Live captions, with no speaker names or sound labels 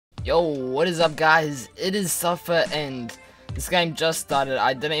Yo, what is up guys? It is Suffer and this game just started.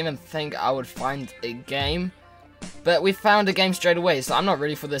 I didn't even think I would find a game, but we found a game straight away, so I'm not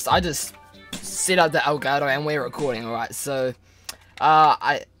ready for this. I just set up the Elgato and we're recording, alright? So, oh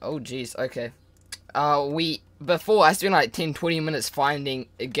jeez, okay. Before I spent like 10-20 minutes finding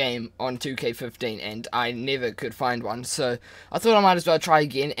a game on 2k15 and I never could find one, so I thought I might as well try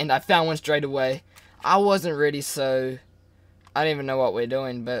again, and I found one straight away. I wasn't ready, so I don't even know what we're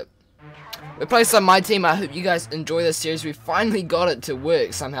doing, but we play some My Team. I hope you guys enjoy this series. We finally got it to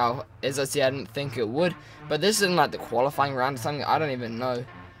work somehow. As I said, I didn't think it would, but this isn't like the qualifying round or something. I don't even know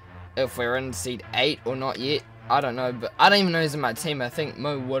if we're in seed 8 or not yet. I don't know, but I don't even know who's in my team. I think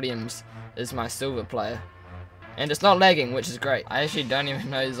Mo Williams is my silver player, and it's not lagging, which is great. I actually don't even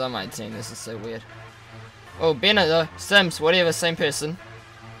know who's on my team. This is so weird. Oh, Bennett though, Sims, whatever, same person.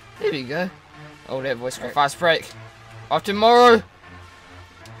 There we go. Oh, that voice crack. Fast break. Off tomorrow.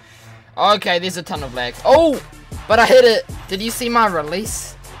 Okay, there's a ton of lag. Oh, but I hit it. Did you see my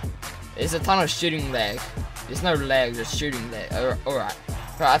release? There's a ton of shooting lag. There's no lag, just shooting lag. Alright.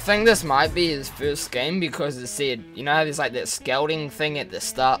 But I think this might be his first game because it said, you know how there's like that scouting thing at the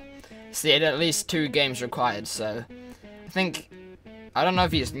start? It said at least 2 games required, so I think, I don't know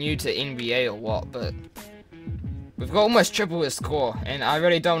if he's new to NBA or what, but we've got almost triple his score, and I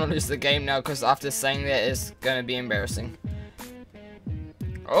really don't want to lose the game now because after saying that, it's going to be embarrassing.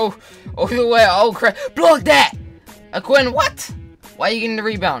 Oh, all the way, oh crap, block that! Quinn, what? Why are you getting the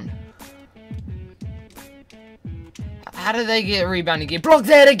rebound? How did they get a rebound again? Block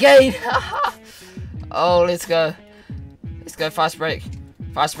that again! Oh, let's go. Let's go, fast break.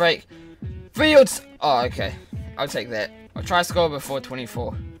 Fast break. Fields! Oh, okay. I'll take that. I'll try to score before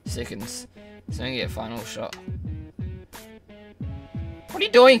 24 seconds. So I can get a final shot. What are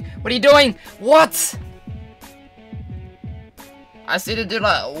you doing? What are you doing? What? I said to do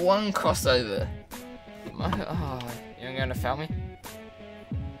like 1 crossover. Oh, you're gonna foul me?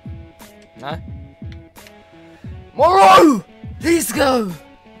 No? Morrow! Let's go!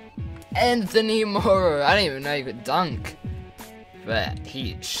 Anthony Morrow. I didn't even know he could dunk, but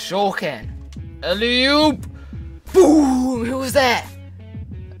he sure can. Alley-oop! Boom! Who was that?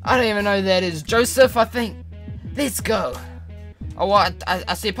 I don't even know who that is. Joseph, I think. Let's go. Oh, what?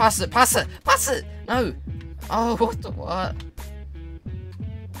 I see. Pass it. Pass it. Pass it. No. Oh, what the what?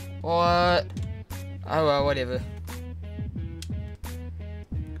 What? Oh, well, whatever.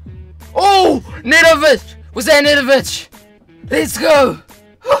 Oh! Nedovic! Was that Nedovic? Let's go!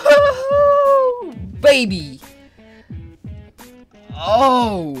 Baby!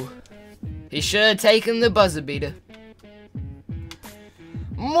 Oh! He should have taken the buzzer beater.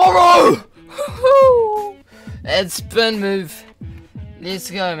 Morrow! That spin move.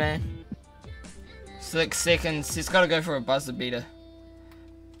 Let's go, man. 6 seconds. He's got to go for a buzzer beater.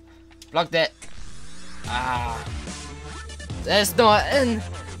 Block that. Ah. That's not in.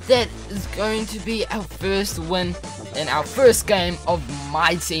 That is going to be our first win in our first game of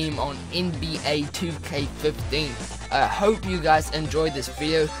My Team on NBA2k15. I hope you guys enjoyed this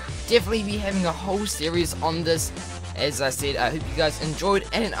video. Definitely be having a whole series on this. As I said, I hope you guys enjoyed,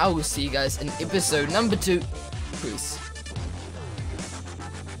 and I will see you guys in episode number 2. Peace.